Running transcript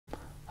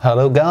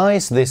Hello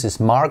guys, this is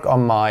Mark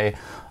on my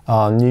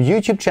new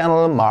YouTube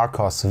channel,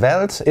 Cobb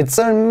Vanth. It's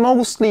a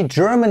mostly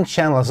German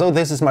channel, so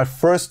this is my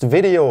first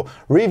video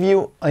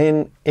review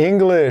in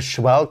English.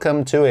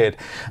 Welcome to it.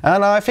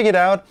 And I figured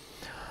out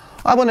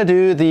I want to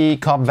do the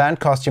Cobb Vanth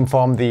costume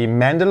from the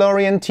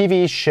Mandalorian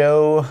TV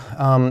show,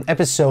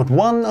 episode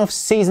 1 of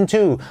season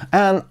 2.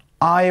 And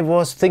I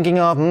was thinking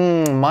of,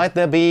 might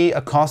there be a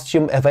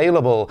costume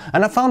available?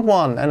 And I found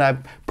one, and I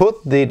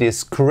put the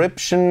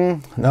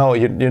description. No,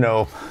 you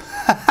know.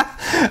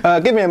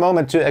 Give me a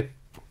moment to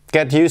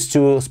get used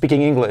to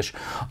speaking English.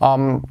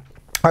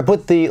 I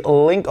put the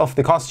link of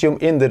the costume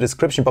in the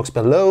description box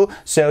below,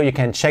 so you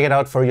can check it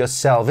out for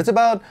yourself. It's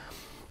about,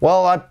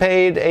 well, I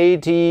paid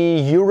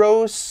 80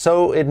 euros,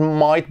 so it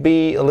might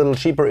be a little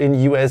cheaper in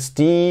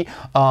USD,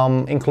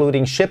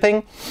 including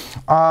shipping.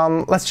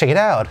 Let's check it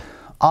out.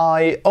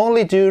 I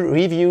only do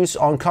reviews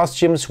on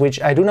costumes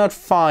which I do not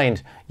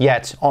find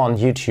yet on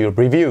YouTube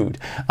reviewed.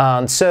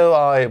 And so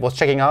I was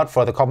checking out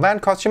for the Cobb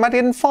Vanth costume. I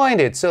didn't find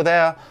it, so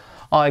there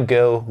I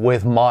go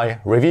with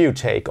my review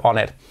take on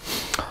it.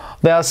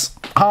 There's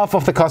half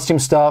of the costume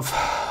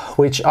stuff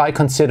which I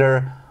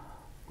consider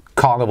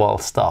carnival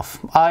stuff.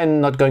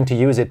 I'm not going to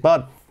use it,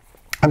 but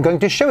I'm going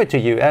to show it to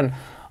you. And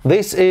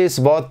this is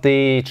what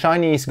the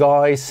Chinese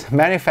guys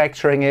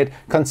manufacturing it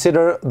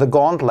consider the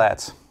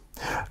gauntlet.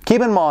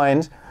 Keep in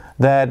mind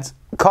that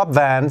Cobb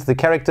Vanth, the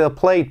character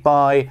played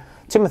by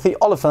Timothy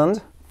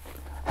Olyphant,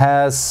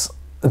 has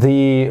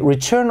the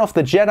Return of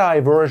the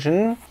Jedi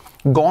version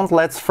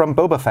gauntlets from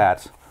Boba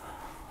Fett.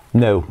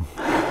 No,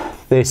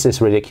 this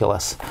is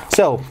ridiculous.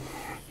 So,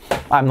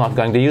 I'm not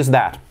going to use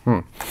that.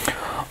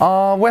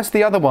 Where's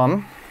the other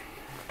one?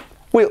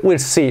 We'll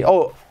see.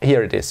 Oh,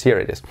 here it is, here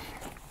it is.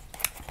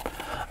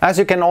 As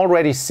you can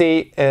already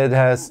see, it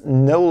has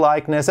no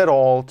likeness at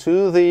all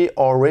to the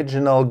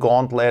original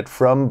gauntlet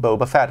from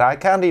Boba Fett. I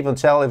can't even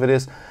tell if it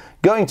is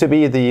going to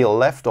be the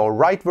left or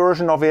right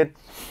version of it.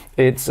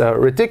 It's a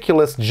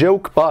ridiculous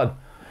joke, but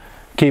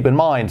keep in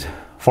mind,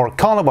 for a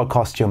carnival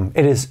costume,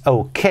 it is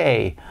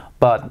okay,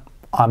 but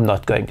I'm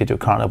not going to do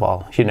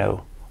carnival, you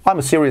know. I'm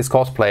a serious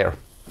cosplayer.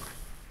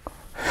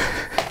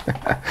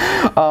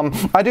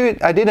 I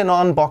did an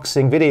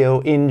unboxing video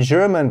in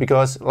German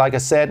because, like I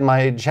said,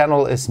 my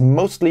channel is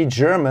mostly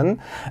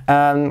German,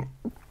 and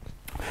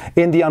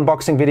in the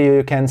unboxing video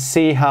you can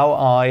see how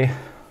I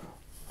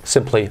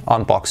simply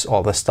unbox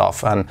all the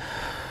stuff. And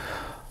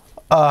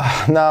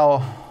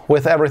now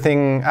with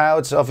everything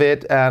out of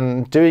it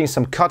and doing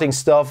some cutting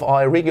stuff,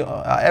 I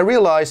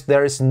realized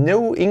there is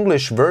no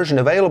English version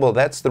available.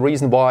 That's the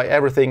reason why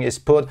everything is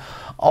put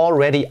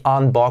already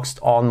unboxed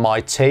on my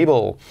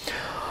table.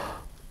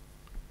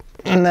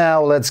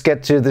 Now let's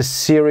get to the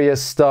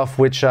serious stuff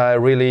which I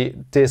really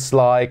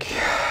dislike.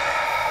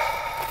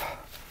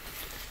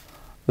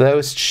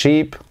 Those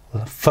cheap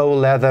faux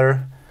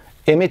leather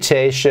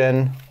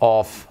imitation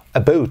of a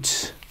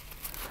boot.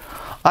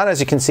 And as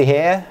you can see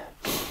here,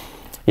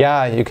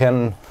 yeah, you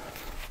can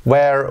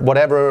wear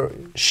whatever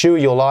shoe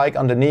you like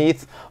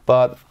underneath,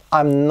 but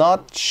I'm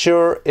not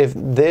sure if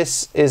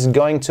this is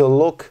going to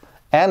look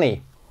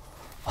any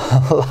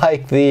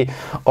like the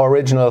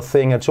original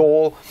thing at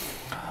all.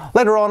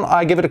 Later on,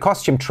 I give it a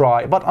costume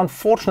try, but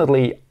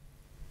unfortunately,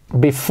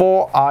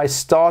 before I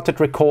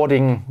started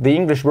recording the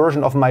English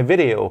version of my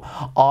video,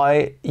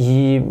 I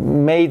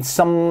made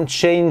some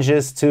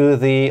changes to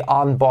the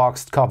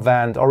unboxed Cobb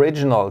Vanth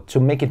original to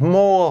make it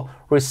more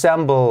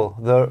resemble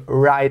the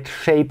right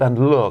shape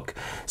and look.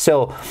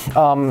 So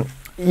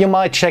you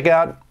might check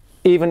out,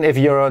 even if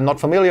you're not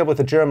familiar with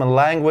the German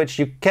language,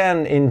 you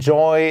can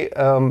enjoy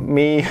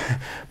me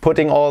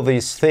putting all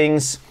these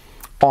things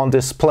on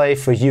display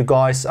for you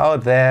guys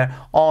out there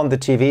on the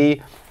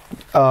TV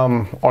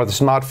or the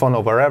smartphone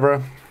or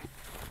wherever.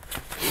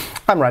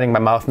 I'm running my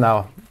mouth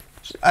now.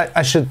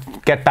 I should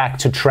get back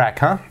to track,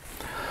 huh?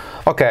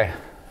 Okay,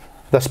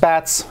 the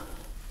spats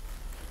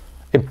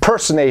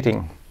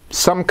impersonating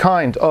some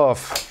kind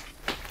of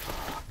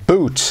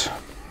boot.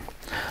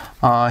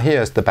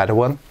 Here's the better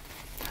one.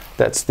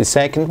 That's the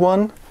second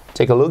one.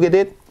 Take a look at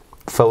it.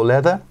 Faux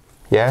leather,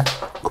 yeah,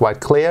 quite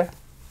clear.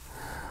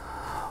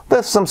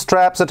 There's some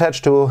straps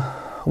attached to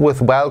with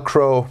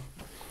Velcro.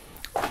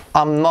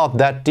 I'm not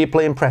that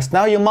deeply impressed.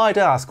 Now you might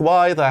ask,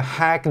 why the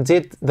heck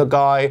did the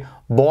guy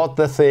bought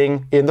the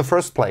thing in the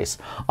first place?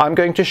 I'm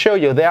going to show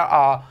you. There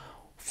are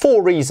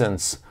 4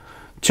 reasons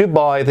to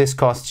buy this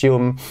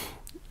costume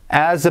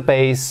as a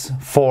base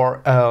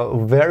for a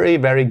very,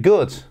 very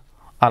good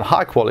and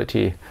high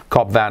quality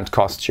Cobb Vanth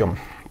costume.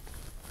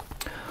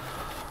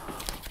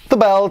 The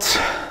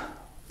belt,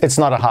 it's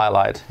not a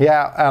highlight.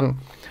 Yeah,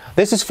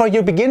 this is for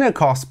you beginner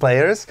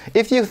cosplayers.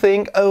 If you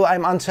think, oh,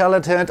 I'm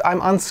untalented, I'm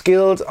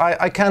unskilled,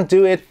 I can't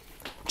do it,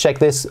 check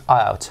this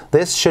out.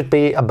 This should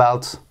be a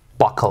belt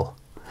buckle.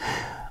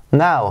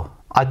 Now,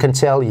 I can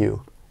tell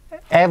you,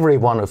 every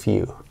one of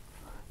you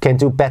can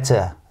do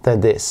better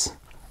than this.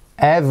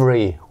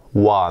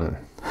 Everyone.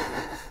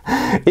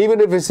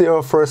 Even if it's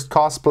your first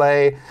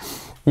cosplay,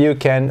 you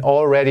can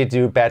already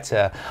do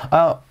better.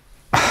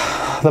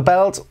 The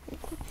belt,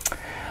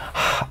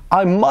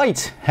 I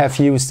might have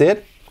used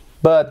it,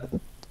 but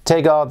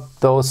take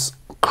out those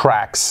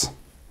cracks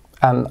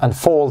and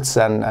folds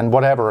and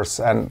whatever's,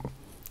 and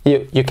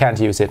you can't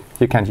use it.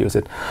 You can't use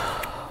it.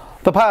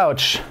 The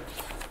pouch,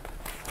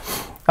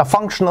 a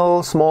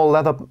functional small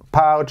leather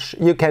pouch.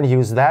 You can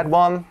use that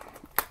one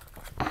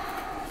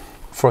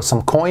for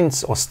some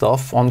coins or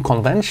stuff on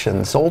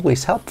conventions.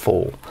 Always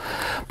helpful.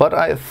 But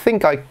I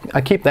think I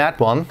keep that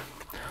one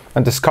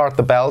and discard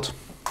the belt.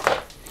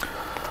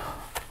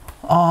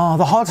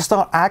 The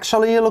holster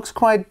actually looks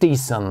quite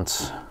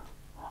decent.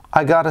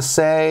 I gotta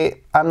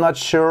say, I'm not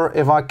sure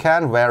if I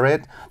can wear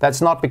it.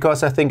 That's not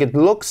because I think it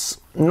looks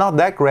not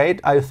that great.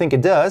 I think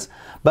it does.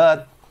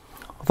 But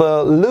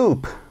the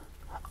loop,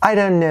 I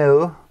don't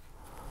know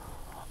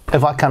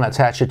if I can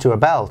attach it to a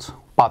belt.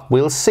 But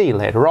we'll see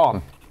later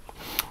on.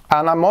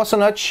 And I'm also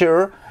not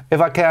sure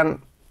if I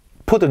can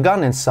put a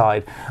gun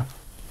inside.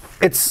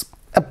 It's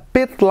a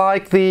bit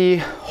like the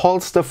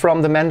holster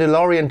from the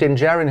Mandalorian Din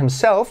Djarin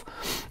himself.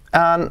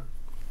 And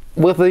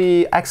with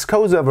the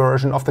Excosa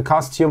version of the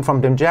costume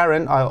from Din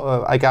Djarin,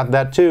 I got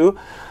that too.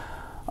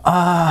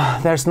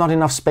 There's not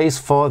enough space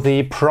for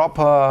the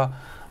proper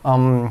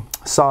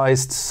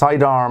sized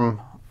sidearm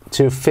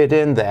to fit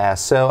in there.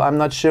 So I'm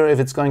not sure if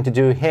it's going to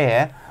do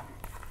here.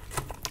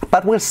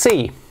 But we'll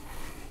see.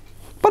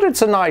 But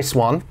it's a nice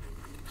one.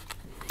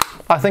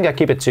 I think I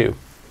keep it too.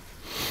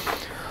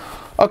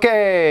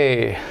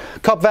 Okay,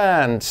 Cobb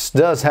Vanth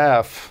does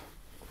have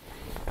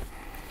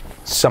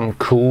some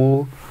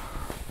cool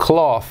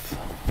cloth,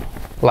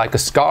 like a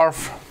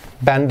scarf,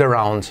 band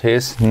around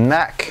his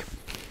neck.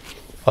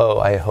 Oh,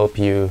 I hope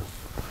you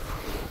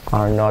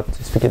are not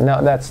speaking.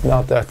 No, that's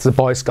the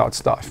Boy Scout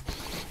stuff.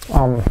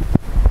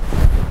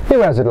 He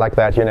wears it like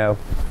that, you know.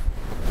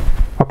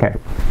 Okay.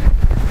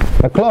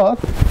 The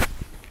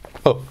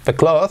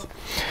cloth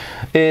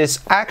is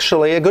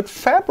actually a good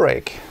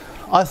fabric.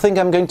 I think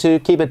I'm going to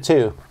keep it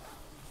too.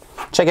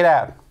 Check it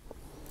out.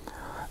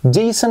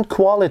 Decent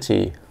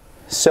quality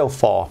so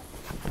far.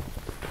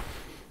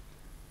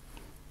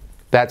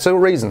 That's a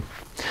reason.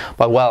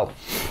 But well,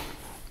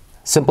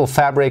 simple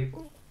fabric,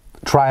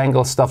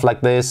 triangle stuff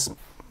like this,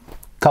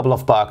 couple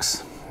of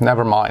bucks,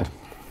 never mind.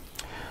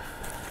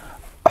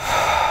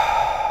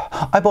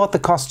 I bought the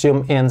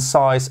costume in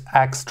size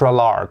extra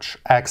large,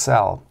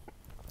 XL.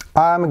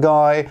 I'm a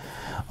guy,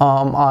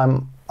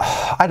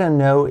 I don't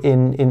know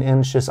in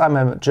inches. I'm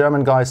a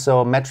German guy,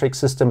 so metric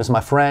system is my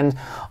friend.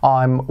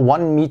 I'm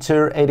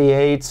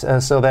 1.88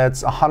 m, so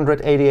that's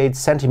 188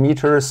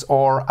 centimeters,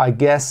 or I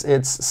guess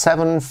it's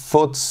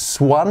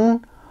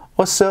 7'1"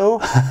 or so.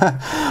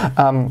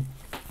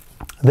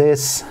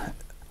 This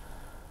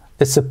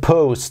is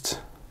supposed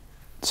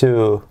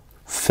to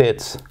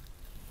fit,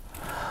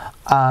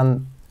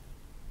 and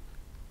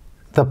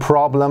the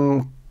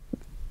problem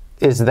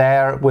is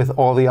there with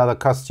all the other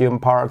costume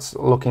parts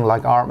looking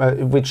like armor,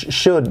 which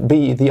should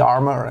be the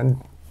armor, and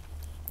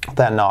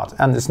they're not.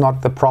 And it's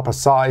not the proper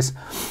size.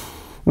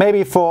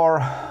 Maybe for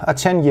a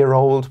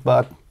 10-year-old,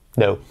 but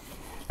no.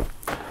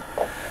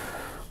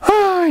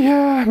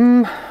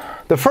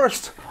 The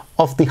first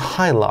of the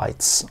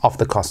highlights of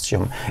the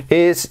costume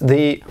is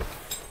the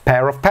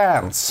pair of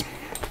pants.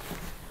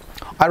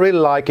 I really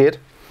like it.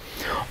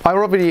 I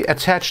already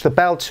attached the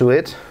belt to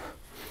it.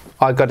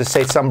 I got to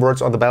say some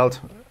words on the belt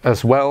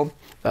as well.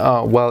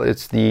 Well,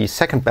 it's the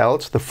second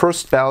belt. The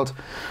first belt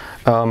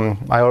I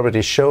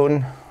already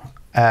shown,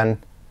 and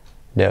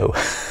no.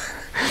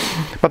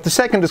 But the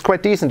second is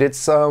quite decent.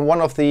 It's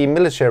one of the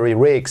military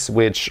rigs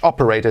which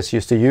operators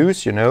used to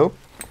use, you know.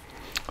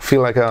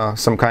 Feel like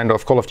some kind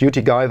of Call of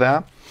Duty guy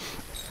there.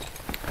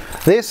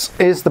 This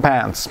is the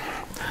pants.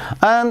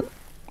 And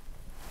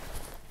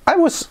I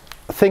was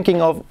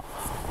thinking of,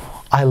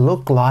 I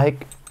look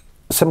like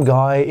some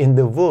guy in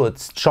the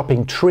woods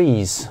chopping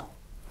trees.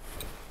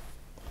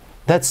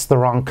 That's the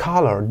wrong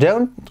color.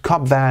 Don't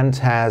Cobb Vanth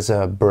has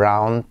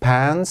brown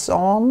pants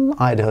on?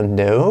 I don't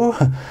know.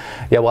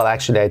 Yeah, well,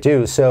 actually I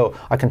do. So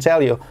I can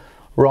tell you,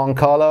 wrong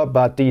color,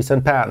 but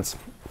decent pants.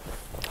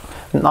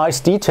 Nice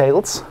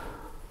details.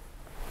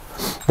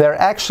 They're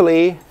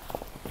actually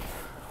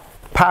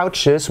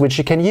pouches which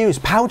you can use.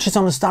 Pouches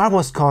on a Star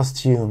Wars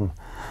costume.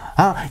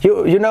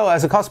 You know,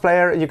 as a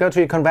cosplayer, you go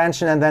to a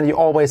convention and then you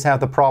always have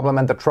the problem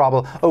and the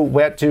trouble. Oh,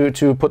 where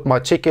to put my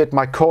ticket,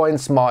 my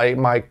coins,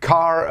 my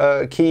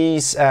car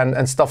keys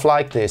and stuff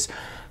like this.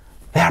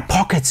 There are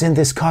pockets in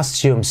this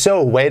costume,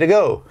 so way to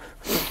go.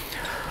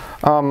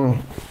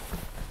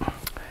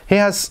 He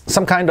has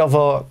some kind of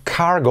a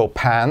cargo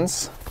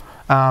pants.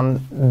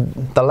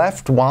 The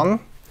left one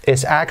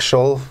is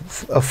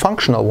a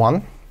functional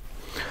one.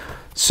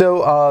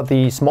 So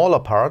the smaller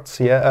parts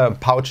here,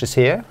 pouches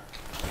here.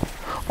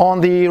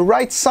 On the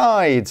right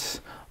side,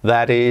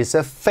 that is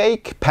a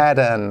fake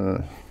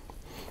pattern.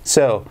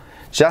 So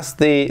just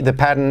the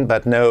pattern,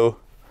 but no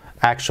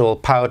actual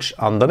pouch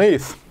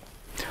underneath.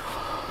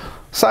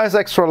 Size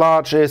extra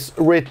large is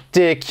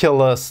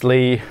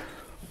ridiculously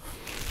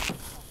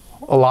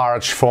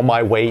large for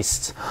my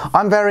waist.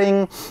 I'm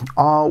wearing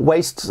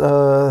waist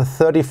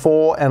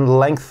 34 and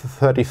length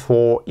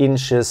 34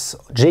 inches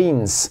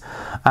jeans.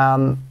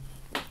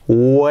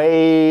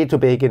 Way too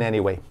big in any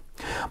way.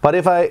 But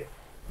if I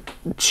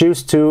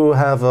choose to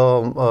have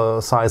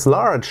a size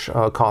large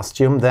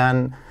costume,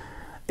 then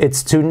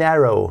it's too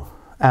narrow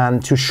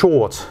and too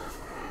short.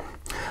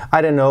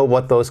 I don't know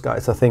what those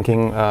guys are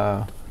thinking,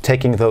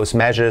 taking those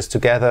measures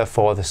together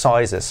for the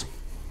sizes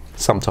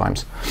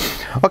sometimes.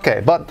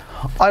 Okay, but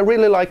I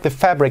really like the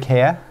fabric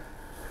here.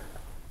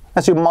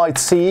 As you might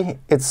see,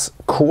 it's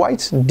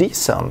quite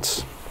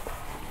decent.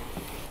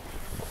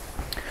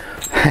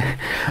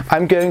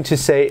 I'm going to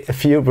say a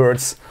few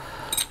words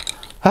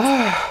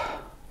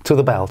to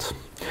the belt.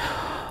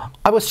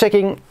 I was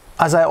checking,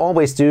 as I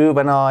always do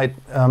when I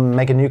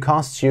make a new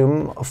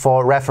costume,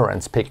 for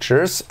reference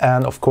pictures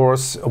and of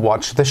course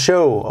watch the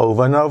show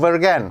over and over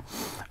again.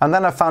 And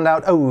then I found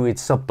out, oh,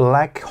 it's a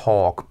Black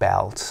Hawk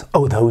belt.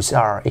 Oh, those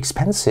are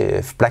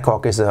expensive. Black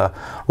Hawk is a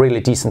really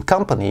decent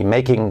company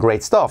making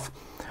great stuff.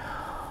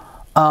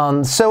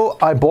 So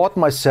I bought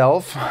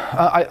myself,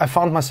 I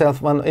found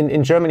myself,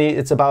 in Germany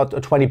it's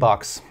about 20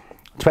 bucks.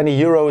 20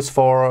 euros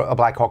for a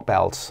Black Hawk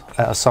belt,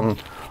 some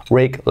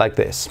rig like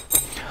this.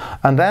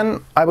 And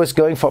then I was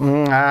going for,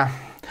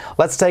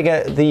 let's take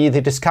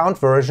the discount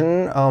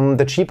version,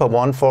 the cheaper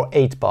one, for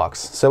 8 bucks.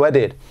 So I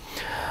did.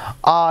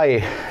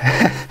 I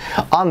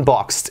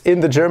unboxed in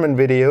the German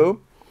video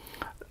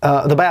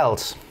the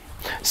belt,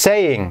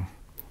 saying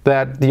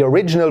that the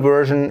original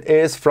version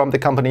is from the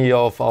company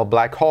of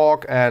Black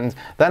Hawk, and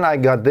then I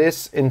got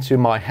this into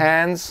my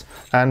hands,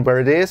 and where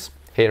it is?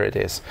 Here it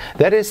is.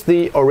 That is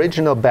the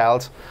original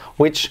belt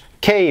which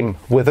came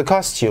with the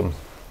costume.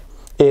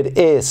 It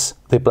is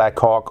the Black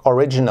Hawk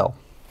original.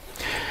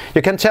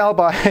 You can tell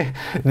by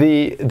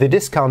the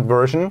discount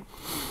version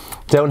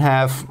don't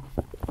have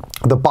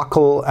the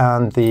buckle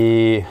and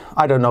the,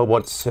 I don't know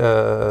what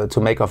to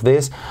make of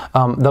this.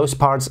 Those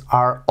parts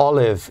are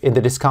olive in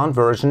the discount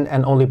version,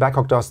 and only Black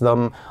Hawk does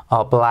them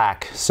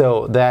black.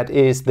 So that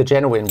is the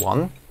genuine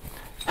one.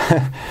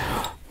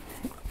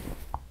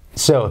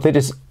 So that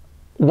is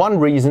one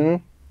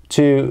reason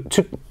to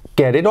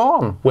get it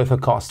on with a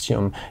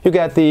costume. You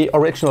get the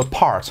original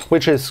part,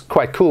 which is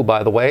quite cool,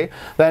 by the way.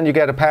 Then you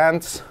get a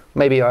pants.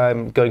 Maybe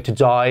I'm going to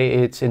dye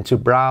it into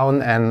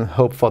brown and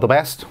hope for the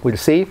best. We'll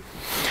see.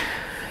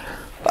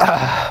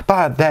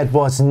 But that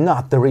was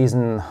not the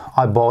reason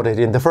I bought it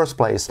in the first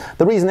place.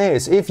 The reason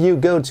is, if you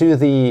go to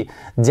the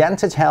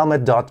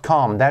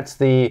dentedhelmet.com, that's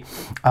the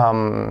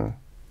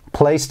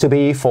place to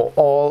be for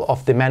all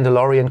of the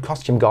Mandalorian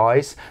costume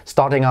guys,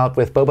 starting out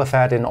with Boba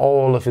Fett in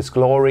all of his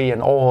glory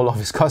and all of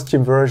his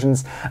costume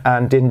versions,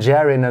 and Din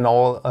Djarin and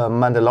all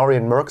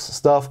Mandalorian mercs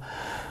stuff.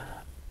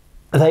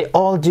 They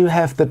all do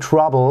have the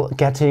trouble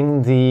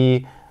getting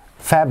the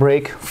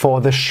fabric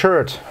for the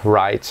shirt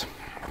right.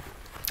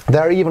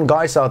 There are even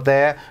guys out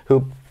there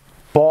who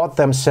bought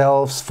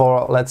themselves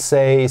for, let's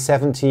say,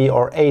 70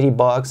 or 80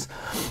 bucks,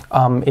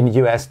 in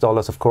US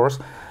dollars, of course,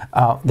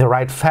 the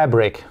right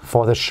fabric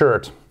for the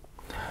shirt.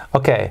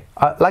 Okay,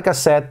 like I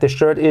said, the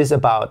shirt is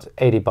about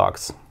 80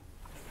 bucks.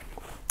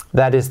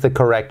 That is the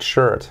correct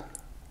shirt.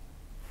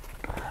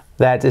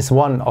 That is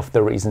one of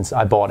the reasons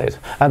I bought it.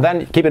 And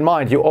then keep in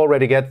mind, you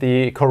already get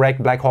the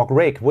correct Black Hawk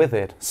rig with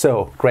it.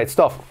 So, great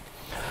stuff.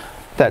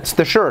 That's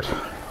the shirt.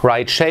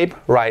 Right shape,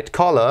 right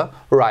color,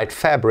 right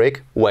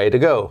fabric, way to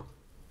go.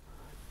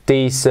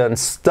 Decent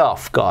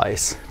stuff,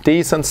 guys.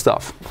 Decent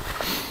stuff.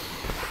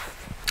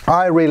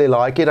 I really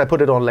like it. I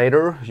put it on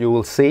later, you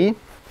will see.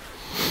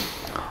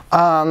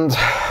 And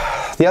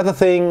the other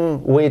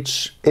thing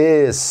which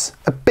is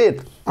a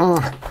bit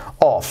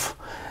off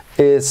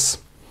is,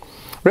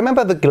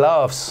 remember the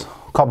gloves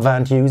Cobb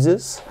Vanth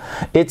uses?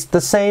 It's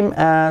the same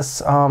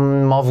as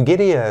Moff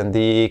Gideon,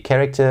 the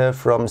character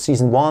from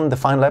season 1, the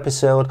final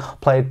episode,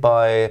 played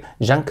by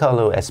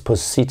Giancarlo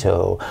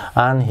Esposito,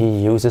 and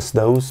he uses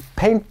those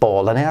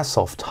paintball and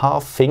airsoft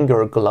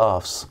half-finger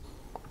gloves.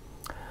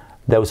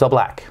 Those are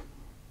black.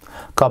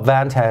 Cobb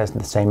Vanth has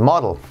the same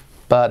model,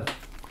 but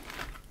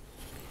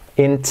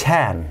in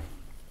tan.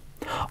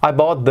 I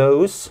bought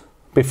those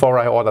before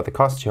I ordered the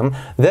costume.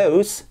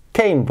 Those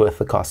came with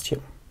the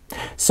costume.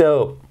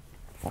 So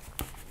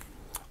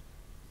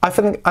I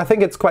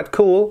think it's quite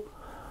cool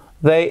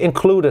they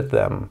included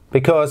them,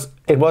 because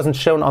it wasn't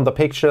shown on the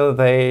picture.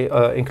 They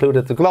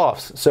included the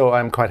gloves, so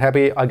I'm quite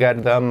happy I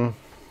got them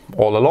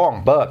all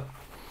along, but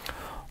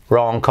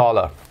wrong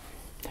color.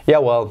 Yeah,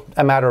 well,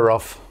 a matter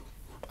of,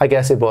 I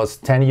guess it was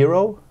 10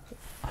 euro.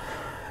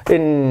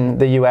 In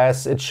the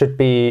US it should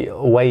be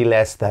way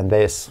less than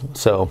this,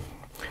 so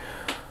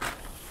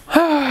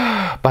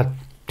but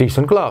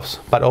decent gloves,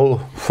 but all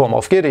for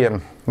Moff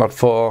Gideon, not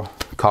for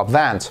Cobb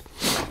Vanth.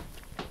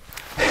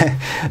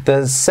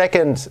 The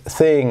second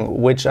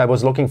thing which I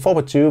was looking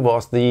forward to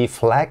was the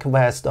flag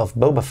vest of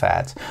Boba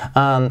Fett.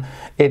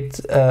 It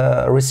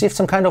received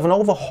some kind of an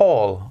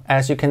overhaul.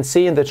 As you can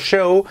see in the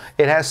show,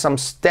 it has some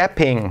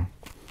stepping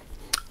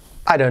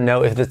I don't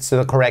know if it's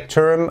the correct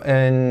term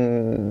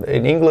in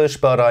English,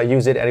 but I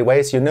use it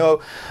anyways. You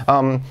know,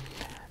 I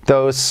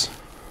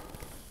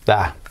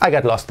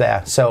got lost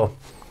there. So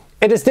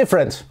it is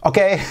different,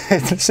 okay?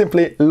 It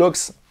simply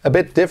looks a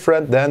bit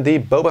different than the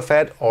Boba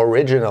Fett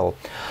original.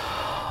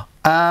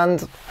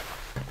 And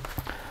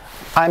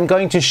I'm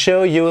going to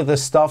show you the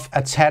stuff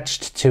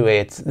attached to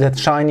it. The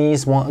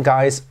Chinese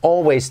guys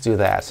always do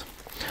that.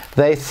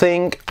 They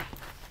think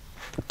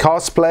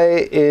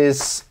cosplay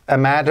is a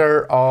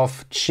matter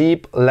of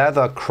cheap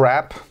leather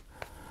crap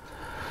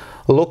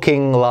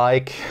looking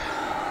like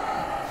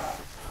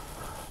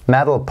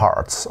metal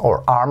parts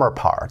or armor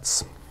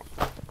parts.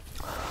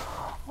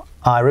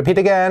 I repeat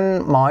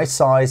again, my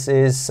size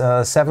is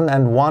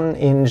 7 1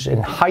 inch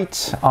in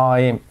height.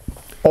 I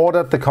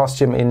ordered the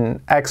costume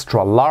in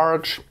extra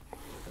large.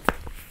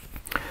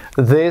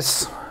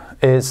 This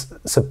is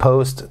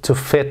supposed to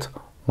fit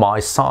my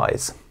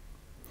size.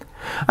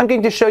 I'm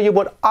going to show you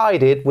what I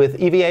did with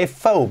EVA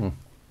foam.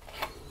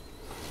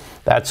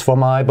 That's for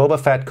my Boba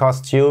Fett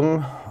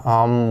costume,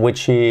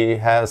 which he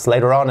has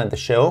later on in the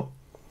show.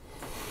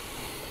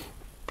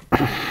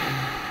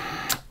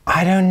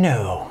 I don't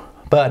know,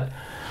 but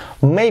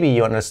maybe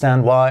you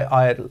understand why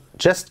I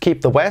just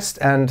keep the vest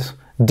and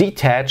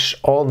detach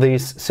all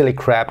these silly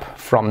crap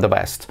from the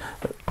vest.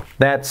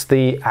 That's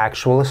the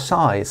actual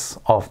size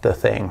of the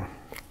thing.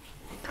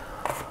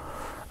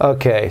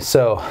 Okay,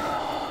 so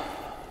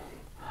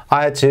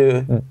I had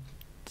to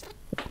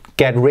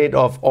get rid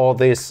of all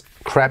this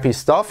crappy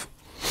stuff.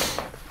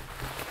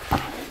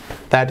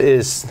 That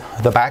is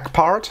the back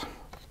part,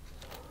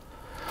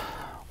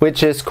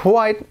 which is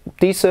quite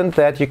decent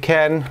that you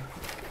can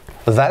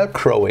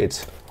Velcro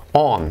it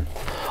on.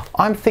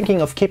 I'm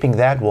thinking of keeping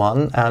that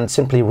one and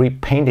simply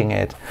repainting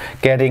it,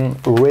 getting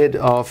rid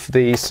of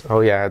these, oh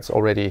yeah, it's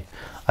already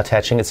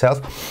attaching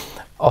itself,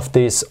 of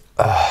these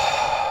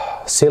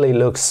silly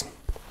looks,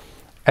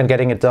 and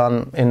getting it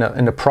done in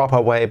a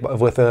proper way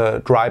with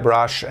a dry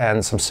brush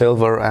and some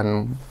silver,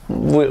 and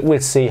we'll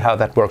see how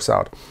that works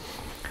out.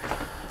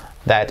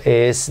 That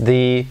is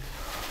the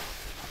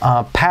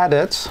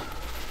padded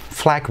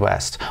flag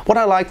vest. What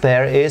I like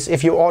there is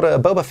if you order a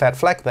Boba Fett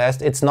flag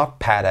vest, it's not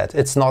padded,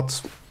 it's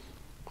not,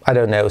 I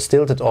don't know,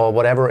 stilted or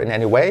whatever in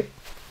any way.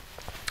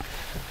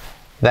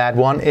 That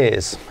one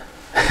is.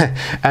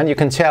 And you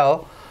can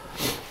tell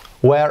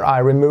where I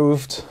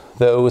removed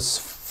those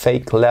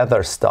fake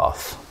leather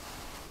stuff.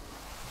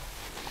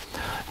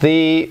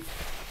 The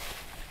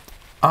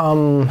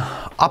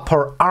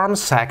upper arm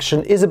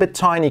section is a bit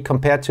tiny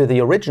compared to the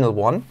original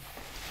one.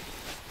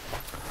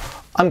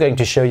 I'm going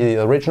to show you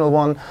the original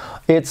one.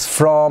 It's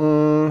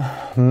from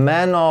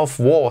Man of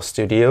War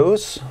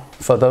Studios,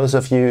 for those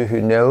of you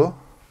who know.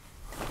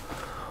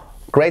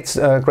 Great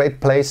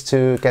place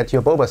to get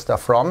your Boba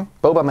stuff from.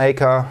 Boba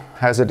Maker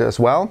has it as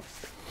well.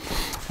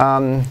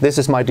 This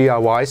is my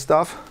DIY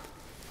stuff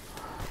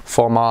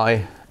for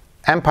my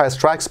Empire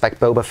Strikes Back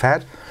Boba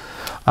Fett.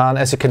 And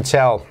as you can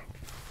tell,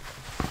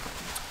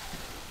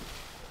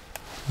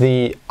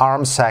 the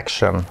arm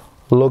section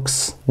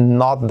looks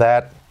not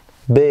that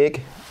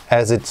big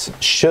as it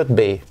should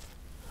be.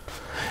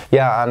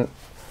 Yeah, and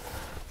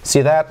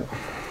see that?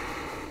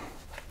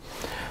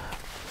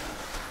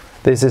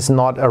 This is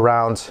not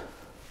around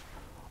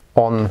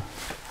on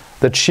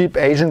the cheap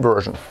Asian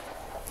version.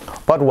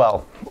 But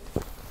well,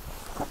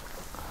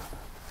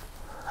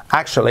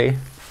 actually,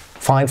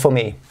 fine for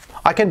me.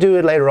 I can do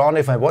it later on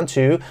if I want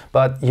to,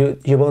 but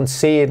you won't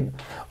see it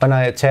when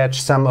I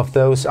attach some of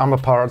those armor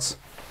parts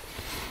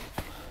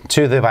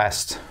to the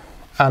vest,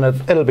 and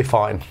it'll be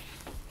fine.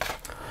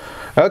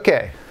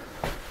 Okay.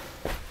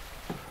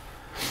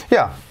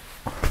 Yeah.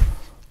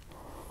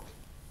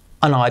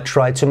 And I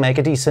tried to make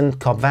a decent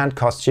Cobb Vanth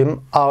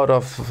costume out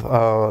of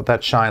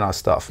that China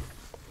stuff.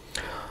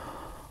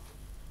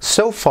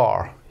 So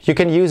far, you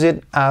can use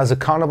it as a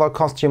carnival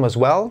costume as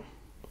well,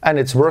 and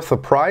it's worth the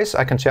price,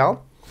 I can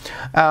tell.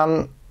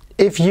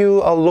 If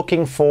you are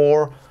looking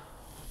for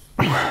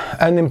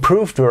an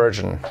improved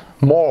version,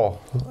 more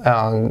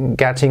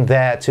getting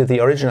there to the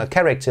original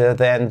character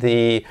than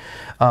the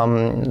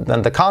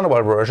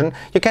carnival version,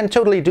 you can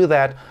totally do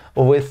that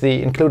with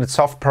the included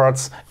soft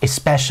parts,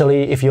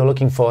 especially if you're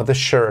looking for the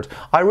shirt.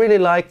 I really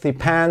like the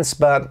pants,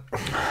 but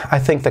I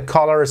think the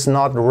color is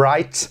not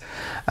right,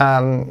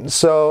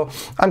 so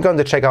I'm going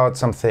to check out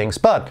some things.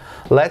 But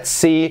let's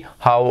see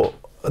how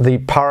the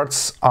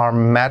parts are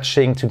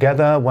matching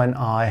together when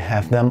I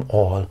have them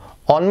all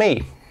on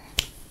me.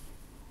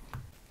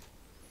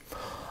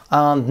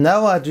 And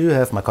now I do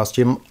have my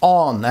costume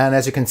on, and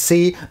as you can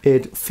see,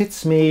 it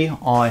fits me.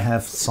 I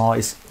have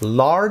size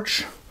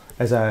large.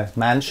 As I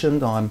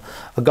mentioned, I'm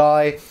a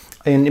guy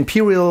in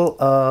Imperial,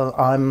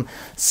 I'm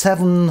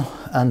 7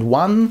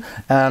 1,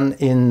 and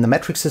in the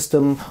metric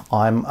system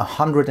I'm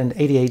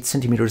 188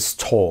 centimeters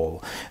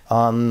tall.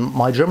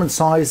 My German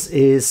size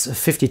is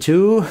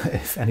 52,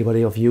 if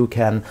anybody of you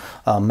can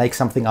make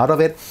something out of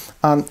it.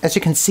 As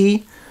you can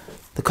see,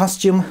 the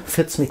costume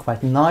fits me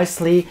quite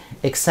nicely,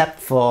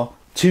 except for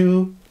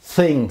two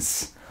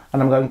things,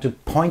 and I'm going to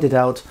point it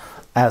out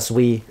as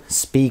we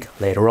speak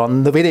later on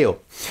in the video.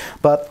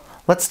 But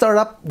let's start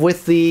up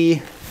with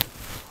the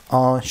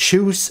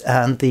shoes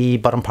and the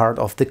bottom part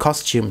of the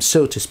costume,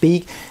 so to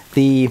speak,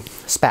 the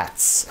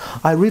spats.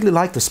 I really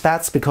like the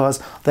spats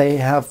because they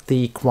have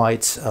the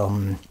quite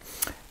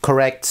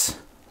correct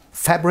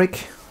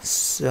fabric.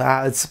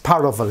 It's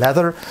part of a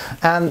leather,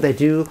 and they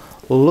do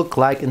look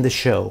like in the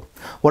show.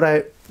 What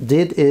I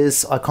did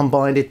is I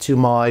combined it to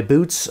my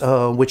boots,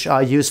 which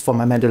I use for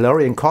my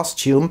Mandalorian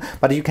costume,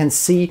 but you can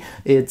see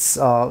it's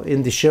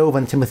in the show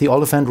when Timothy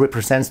Olyphant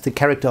represents the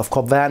character of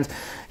Cobb Vanth.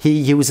 He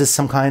uses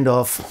some kind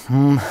of,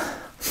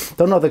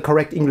 don't know the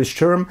correct English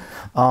term,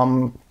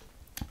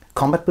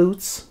 combat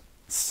boots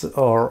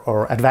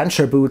or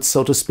adventure boots,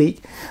 so to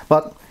speak,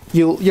 but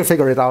you'll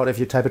figure it out if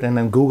you type it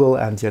in Google,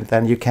 and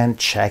then you can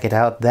check it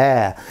out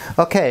there.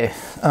 Okay,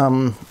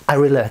 I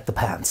really like the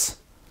pants.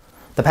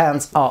 The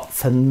pants are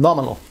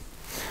phenomenal.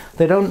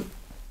 They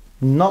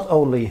not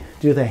only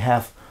do they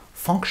have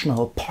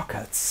functional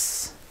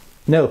pockets,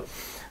 no,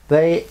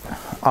 they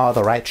are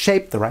the right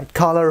shape, the right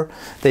color.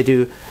 They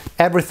do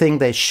everything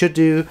they should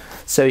do.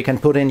 So you can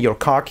put in your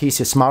car keys,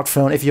 your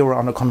smartphone, if you're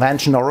on a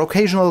convention or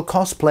occasional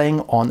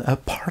cosplaying on a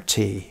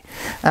party.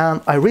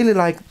 And I really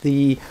like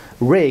the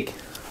rig.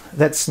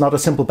 That's not a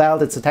simple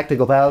belt, it's a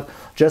tactical belt,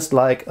 just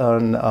like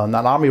an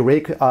army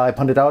rig. I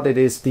pointed out it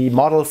is the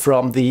model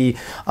from the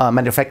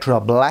manufacturer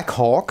Black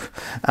Hawk,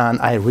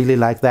 and I really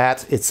like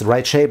that. It's the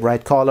right shape,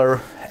 right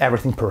color,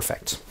 everything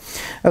perfect.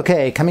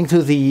 Okay, coming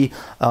to the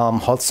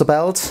holster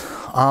belt.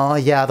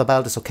 Yeah, the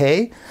belt is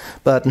okay,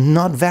 but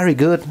not very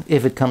good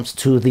if it comes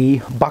to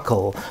the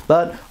buckle.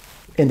 But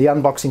in the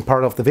unboxing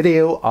part of the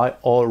video, I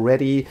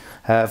already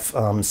have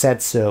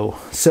said so.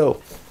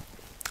 So,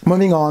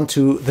 moving on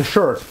to the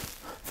shirt.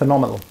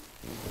 Phenomenal.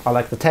 I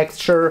like the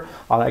texture,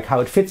 I like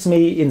how it fits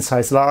me in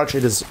size large,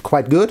 it is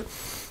quite good.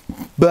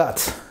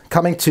 But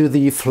coming to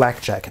the flak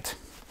jacket.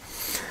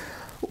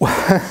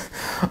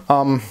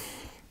 I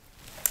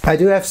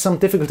do have some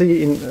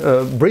difficulty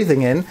in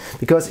breathing in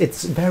because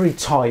it's very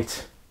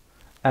tight,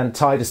 and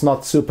tight is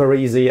not super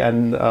easy,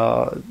 and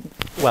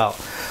well,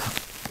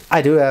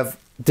 I do have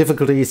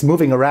difficulties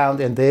moving around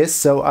in this,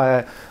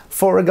 so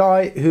for a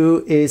guy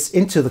who is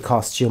into the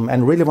costume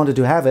and really wanted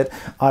to have it,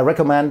 I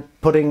recommend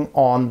putting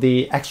on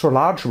the extra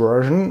large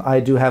version.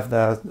 I do have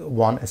the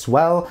one as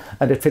well,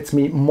 and it fits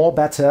me more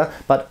better,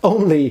 but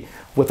only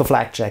with the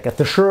flak jacket.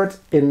 The shirt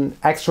in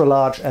extra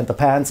large and the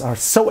pants are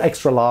so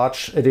extra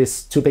large, it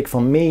is too big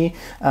for me,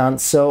 and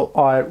so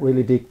I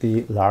really dig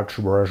the large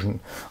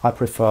version. I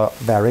prefer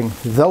wearing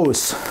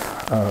those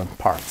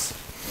parts.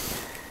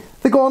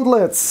 The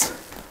gauntlets.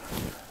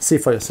 See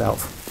for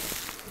yourself.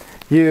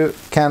 You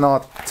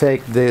cannot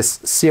take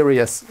this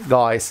serious,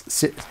 guys,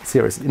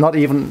 seriously, not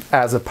even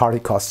as a party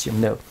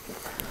costume, no.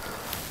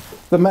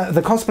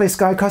 The cosplay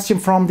sky costume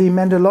from the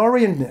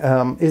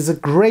Mandalorian is a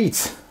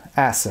great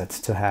asset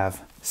to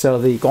have. So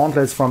the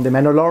gauntlets from the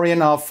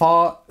Mandalorian are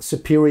far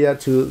superior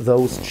to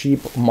those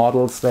cheap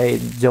models. They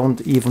don't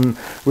even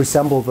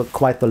resemble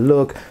quite the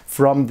look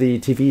from the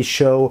TV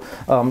show.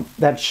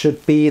 That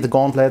should be the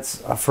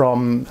gauntlets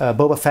from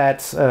Boba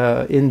Fett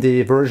in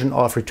the version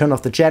of Return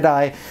of the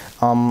Jedi.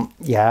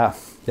 Yeah,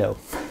 no.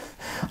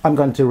 I'm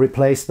going to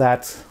replace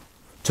that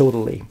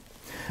totally.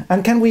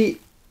 And can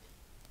we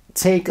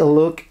take a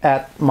look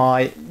at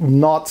my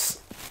not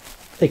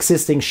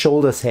existing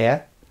shoulders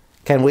here?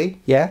 Can we?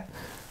 Yeah?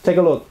 Take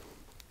a look.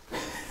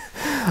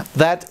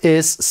 That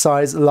is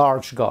size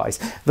large, guys.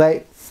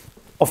 They,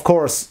 of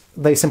course,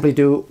 they simply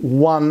do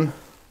one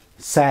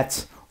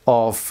set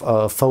of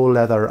faux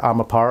leather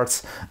armor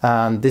parts,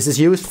 and this is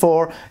used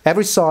for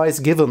every size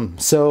given.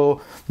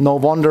 So no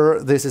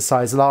wonder this is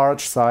size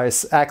large,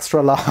 size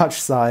extra large,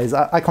 size.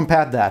 I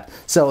compared that.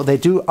 So they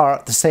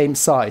are the same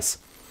size.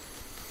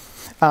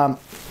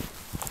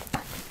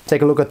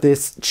 Take a look at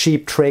this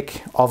cheap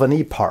trick of a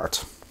knee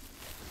part.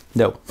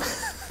 No.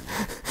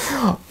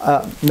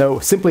 No,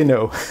 simply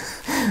no.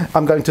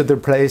 I'm going to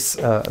replace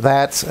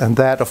that and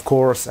that, of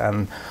course,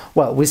 and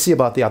well, we see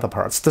about the other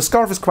parts. The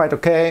scarf is quite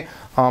okay.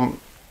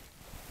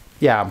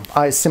 Yeah,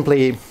 I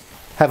simply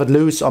have it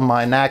loose on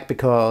my neck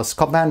because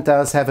Cobb Vanth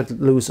does have it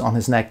loose on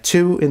his neck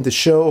too in the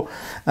show,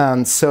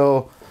 and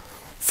so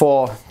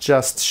for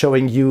just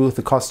showing you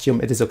the costume,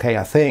 it is okay,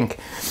 I think.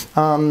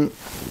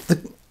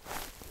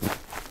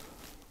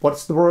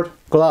 What's the word?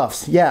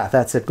 Gloves. Yeah,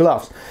 that's it,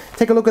 gloves.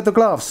 Take a look at the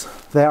gloves.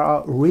 They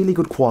are really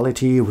good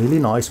quality, really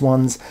nice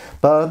ones.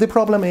 But the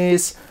problem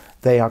is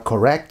they are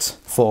correct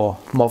for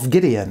Moff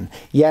Gideon.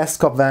 Yes,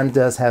 Cobb Vanth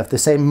does have the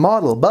same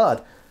model,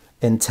 but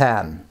in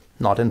tan,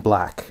 not in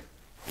black.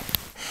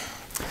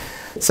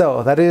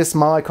 So that is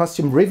my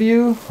costume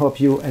review. Hope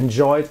you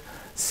enjoyed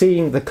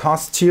seeing the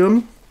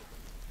costume.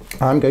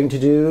 I'm going to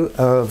do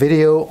a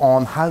video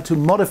on how to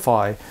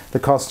modify the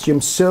costume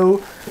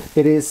so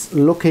it is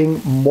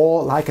looking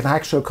more like an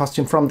actual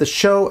costume from the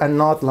show and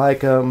not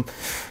like a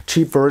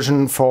cheap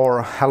version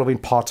for Halloween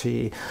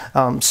party.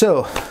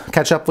 So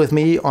catch up with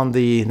me on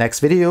the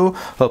next video.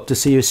 Hope to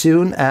see you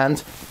soon,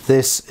 and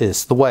this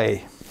is the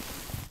way.